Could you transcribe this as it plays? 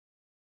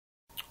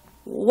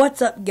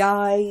What's up,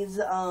 guys?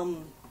 I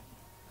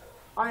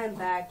am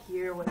back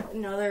here with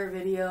another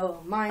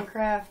video of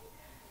Minecraft.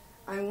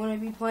 I'm going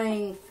to be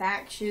playing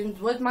factions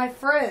with my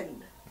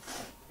friend.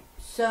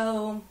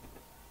 So,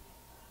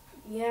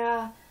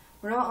 yeah,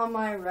 we're not on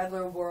my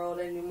regular world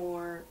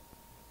anymore.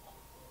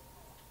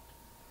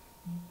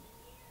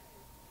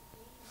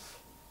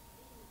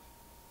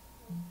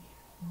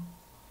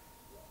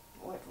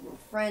 Wait for my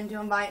friend to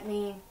invite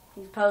me.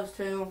 He's supposed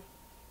to.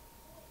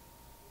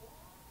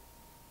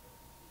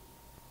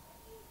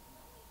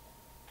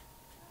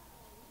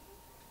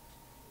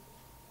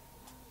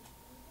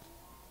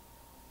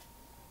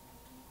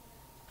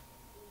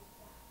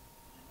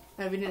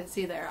 If you didn't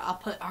see there, I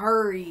put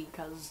hurry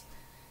because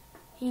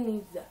he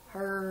needs to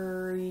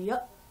hurry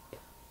up.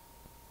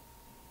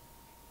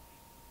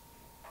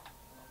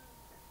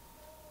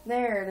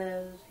 There it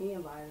is. He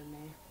invited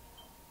me.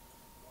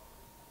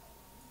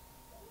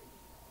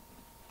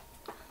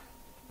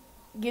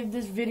 Give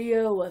this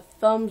video a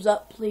thumbs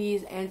up,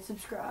 please, and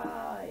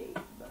subscribe.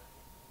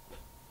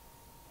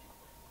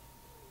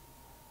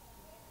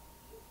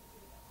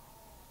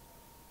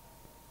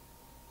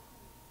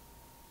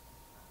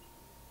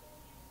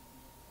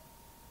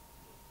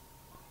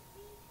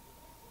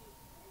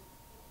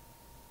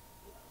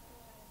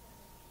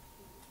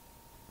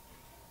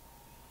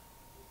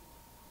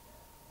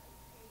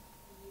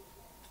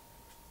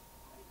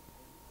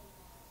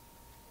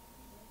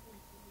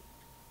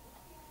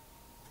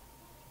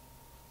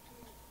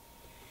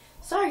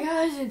 Sorry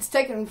guys, it's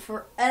taken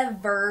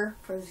forever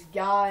for this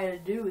guy to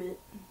do it.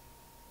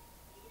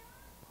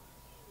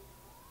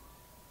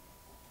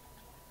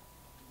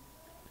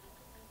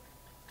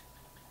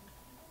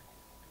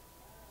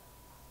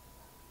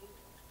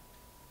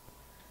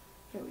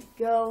 Here we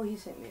go, he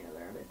sent me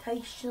another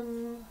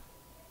invitation.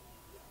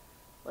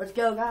 Let's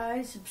go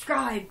guys,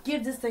 subscribe,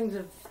 give this thing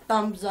a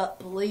thumbs up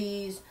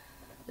please.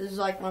 This is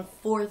like my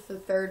 4th or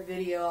 3rd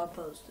video I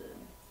posted.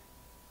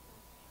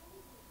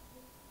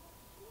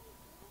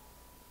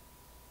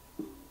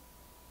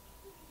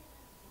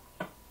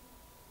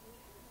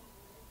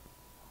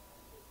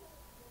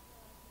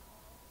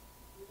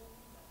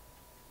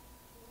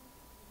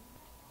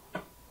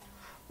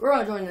 We're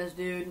gonna join this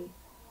dude.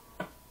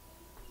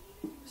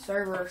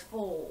 Server is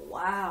full.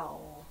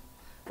 Wow.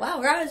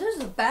 Wow, guys, this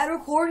is a bad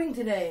recording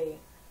today.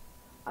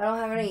 I don't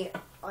have any,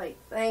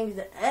 things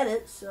to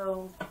edit,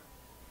 so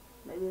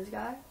maybe this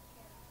guy?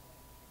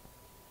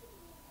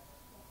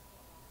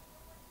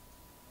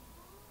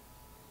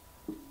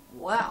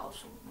 Wow,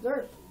 so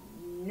there's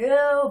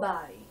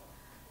nobody.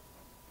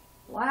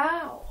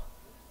 Wow.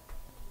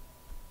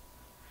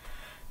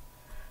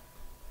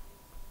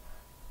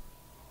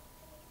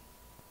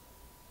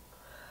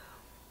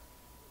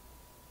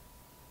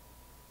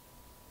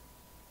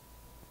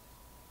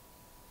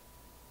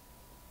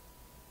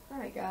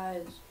 Alright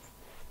guys,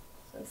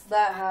 since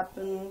that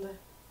happened,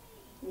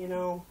 you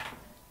know,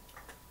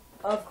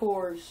 of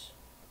course,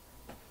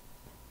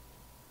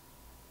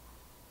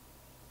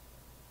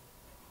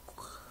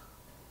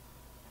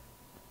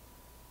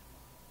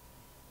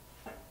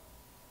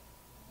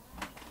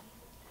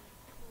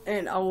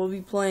 and I will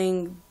be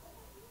playing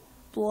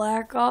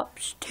Black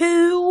Ops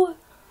 2.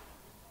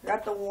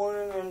 Got the 1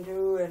 and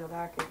 2 in a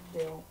package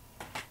deal.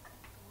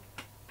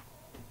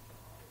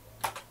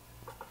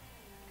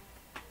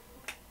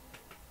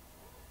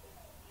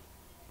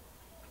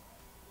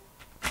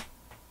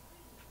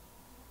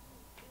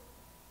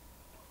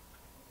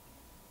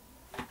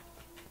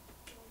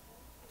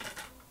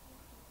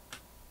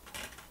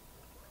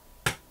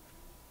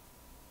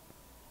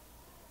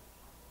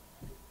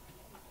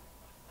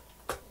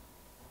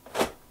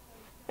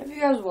 If you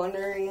guys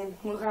wondering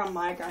what kind of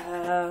mic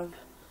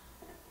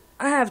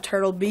I have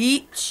Turtle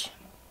Beach.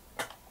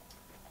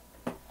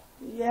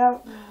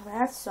 Yep,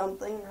 that's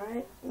something,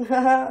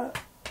 right?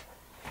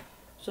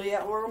 So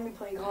yeah, we're going to be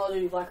playing Call of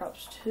Duty Black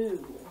Ops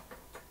 2.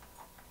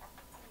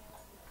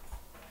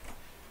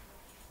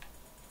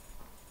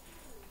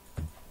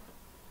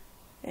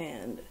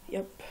 And,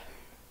 yep.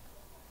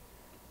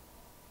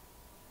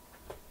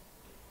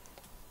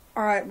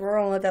 Alright, we're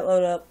going to let that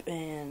load up,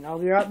 and I'll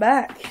be right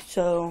back.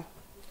 So,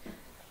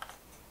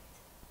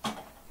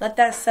 let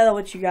that settle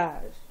with you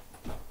guys.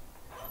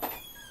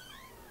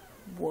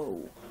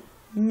 Whoa.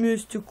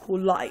 Mystical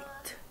light.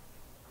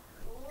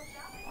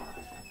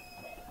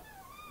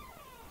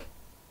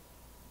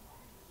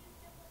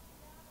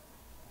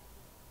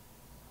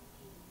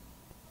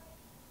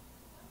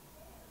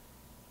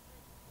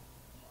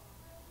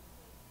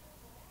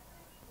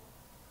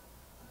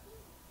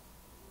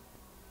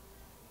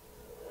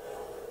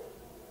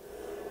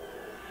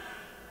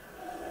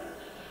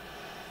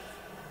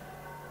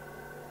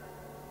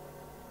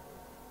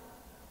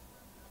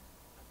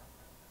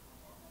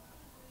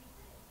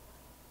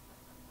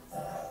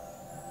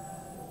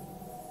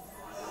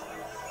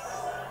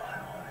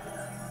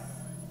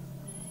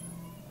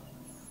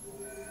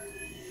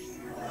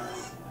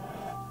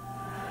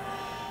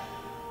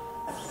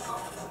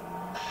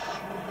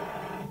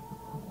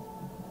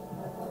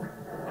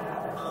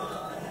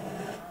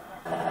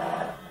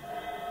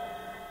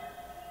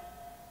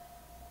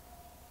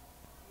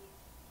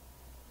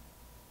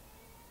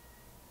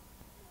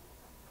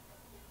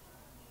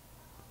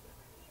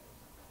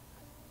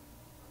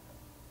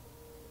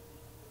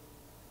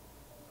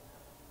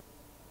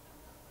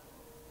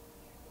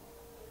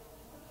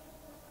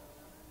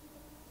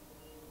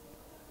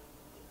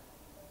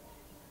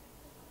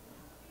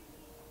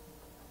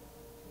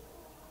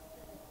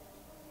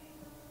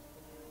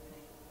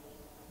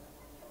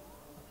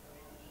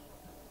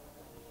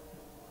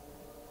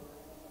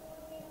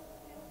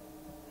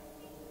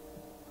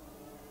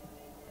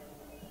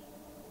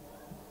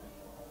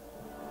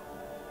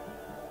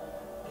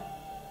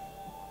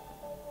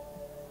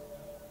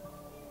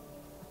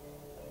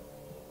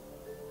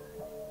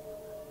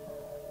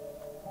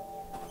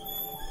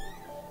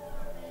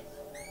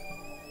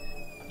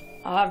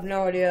 I have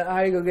no idea. I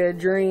had to go get a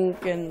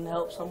drink and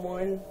help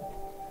someone.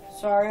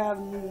 Sorry, I have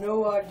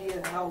no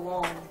idea how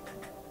long.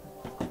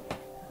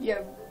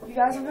 Yeah, you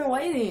guys have been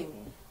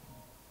waiting.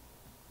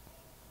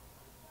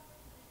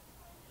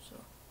 So,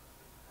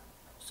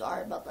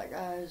 sorry about that,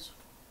 guys.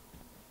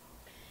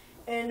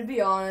 And to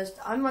be honest,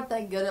 I'm not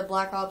that good at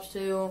Black Ops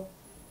 2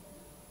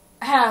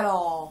 at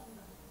all.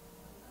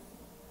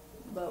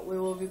 But we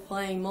will be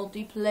playing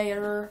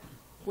multiplayer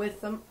with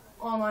some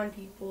online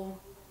people.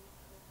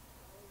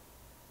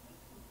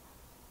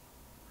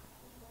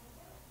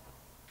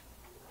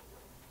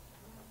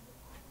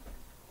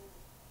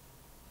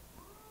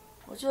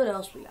 What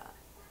else we got?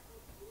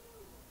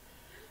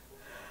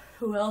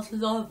 Who else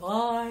is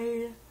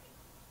online?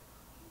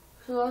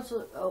 Who else?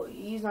 Oh,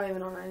 he's not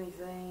even on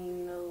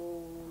anything.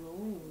 No.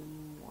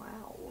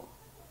 Wow.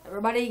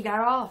 Everybody got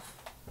off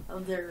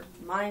of their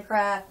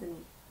Minecraft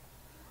and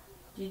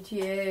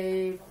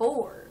GTA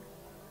 4.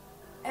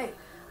 Hey,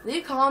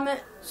 leave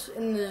comments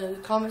in the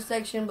comment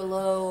section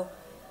below,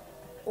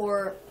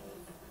 or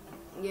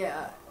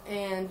yeah,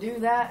 and do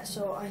that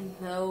so I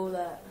know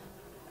that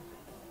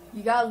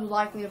you guys would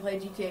like me to play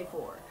GTA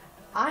 4.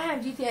 I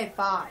have GTA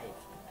 5.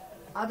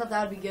 I thought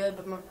that would be good,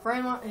 but my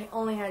friend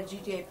only has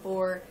GTA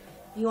 4.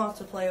 He wants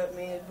to play with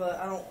me,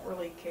 but I don't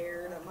really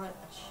care that much.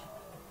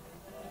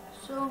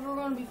 So we're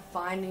going to be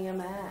finding a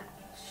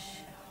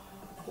match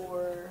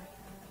for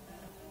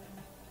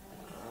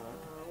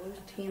where's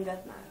Team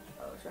Deathmatch?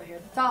 Oh, it's right here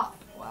at the top.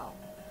 Wow.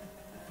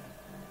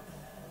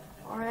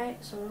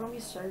 Alright, so we're going to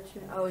be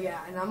searching. Oh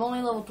yeah, and I'm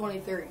only level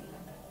 23.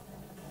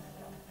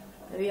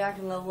 Maybe I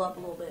can level up a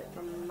little bit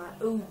from my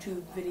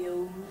YouTube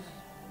videos.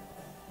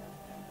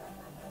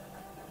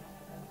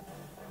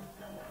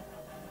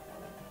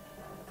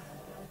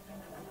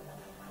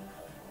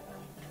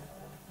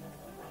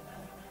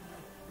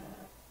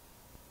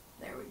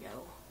 There we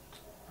go.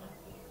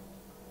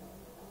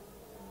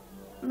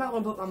 I'm not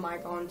going to put my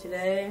mic on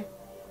today.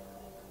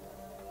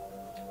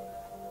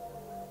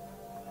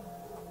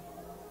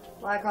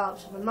 Black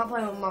Ops, if I'm not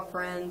playing with my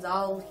friends,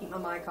 I'll keep my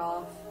mic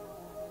off.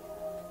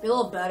 Be a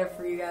little better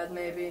for you guys,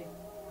 maybe.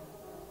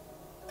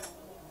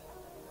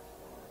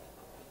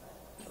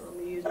 I'm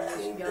using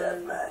this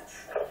gun.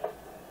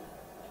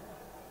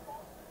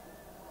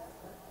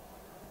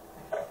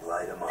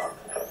 Light 'em up.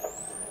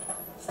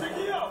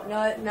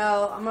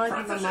 No, I'm gonna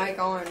keep my mic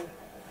on.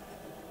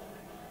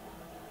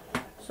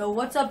 So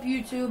what's up,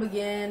 YouTube?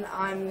 Again,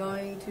 I'm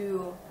going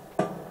to.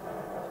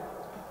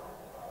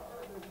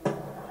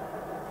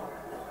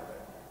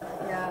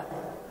 Yeah.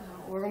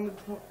 We're going to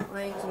be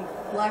playing some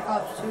Black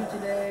Ops 2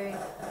 today.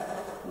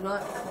 I'm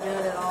not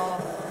good at all.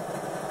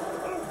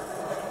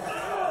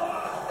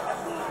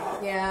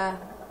 Yeah,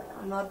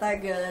 I'm not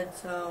that good,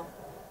 so.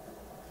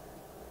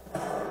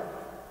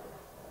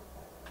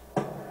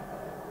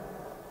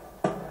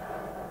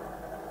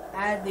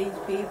 Add these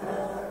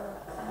people.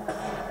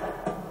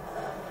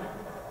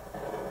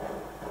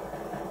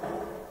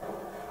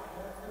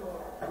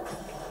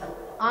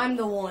 I'm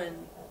the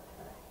one.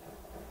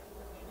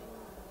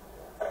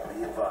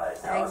 Be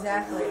advised.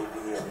 Exactly.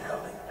 UAV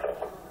incoming.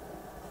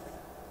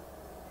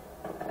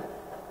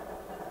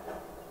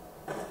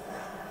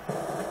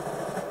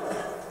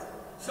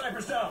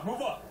 Sniper's down.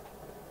 Move up.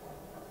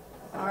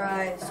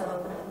 Alright,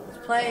 so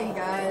let's play,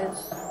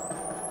 guys.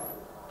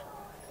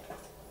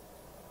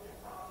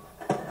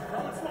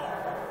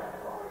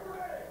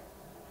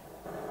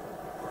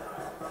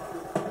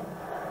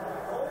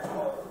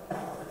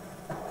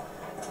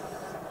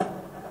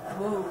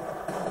 Whoa.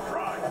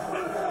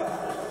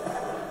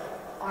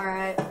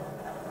 Alright,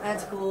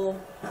 that's cool.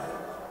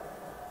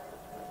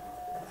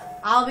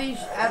 I'll be,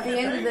 at the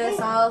end of this,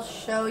 I'll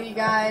show you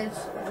guys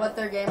what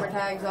their gamer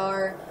tags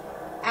are.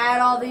 Add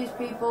all these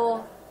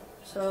people,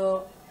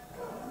 so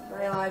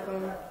they like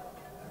them.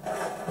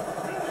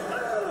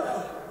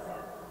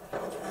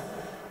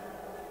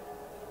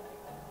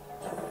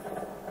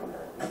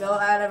 Go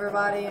add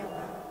everybody.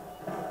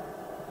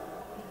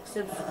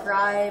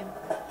 Subscribe.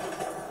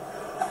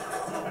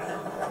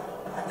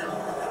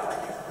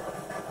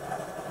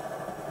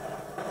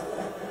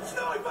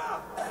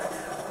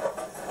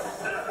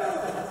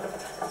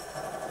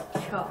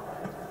 God.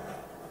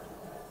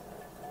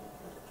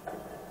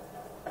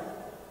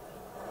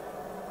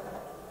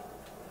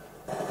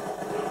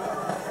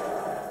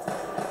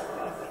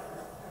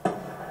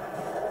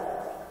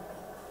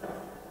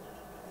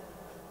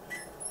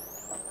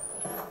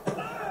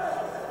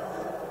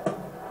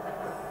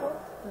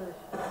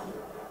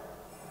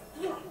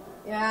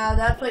 Yeah,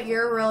 that's what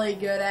you're really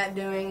good at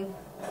doing.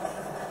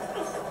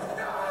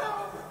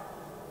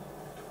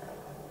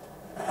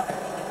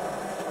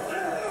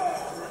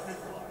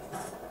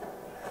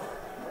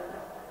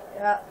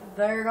 Yeah,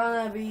 they're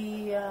gonna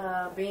be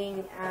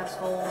being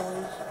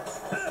assholes.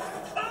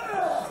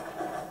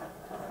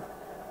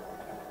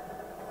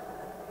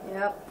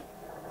 Yep.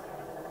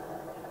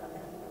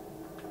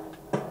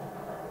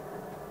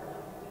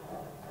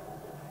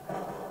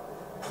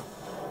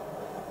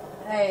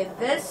 Hey,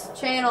 this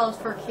channel is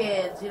for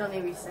kids. You don't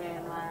need to be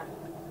saying that.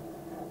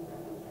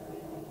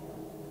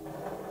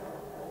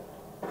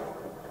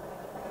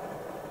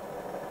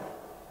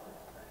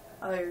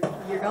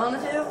 Oh, you're going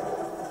to?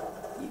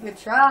 You could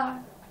try.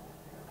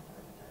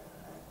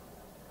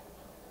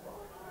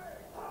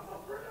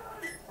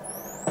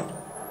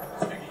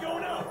 Sticky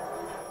going out.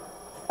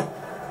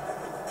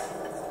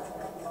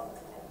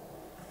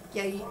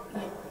 Yeah,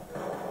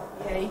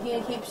 you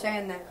can't keep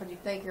saying that because you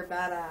think you're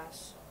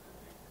badass.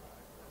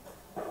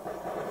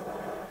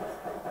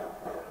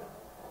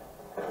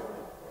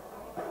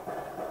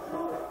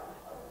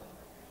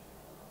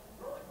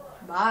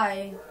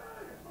 Bye.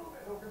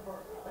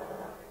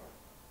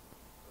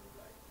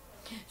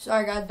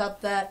 Sorry guys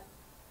about that.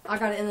 I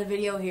gotta end the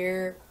video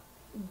here,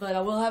 but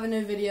I will have a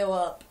new video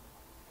up.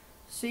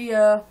 See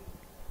ya.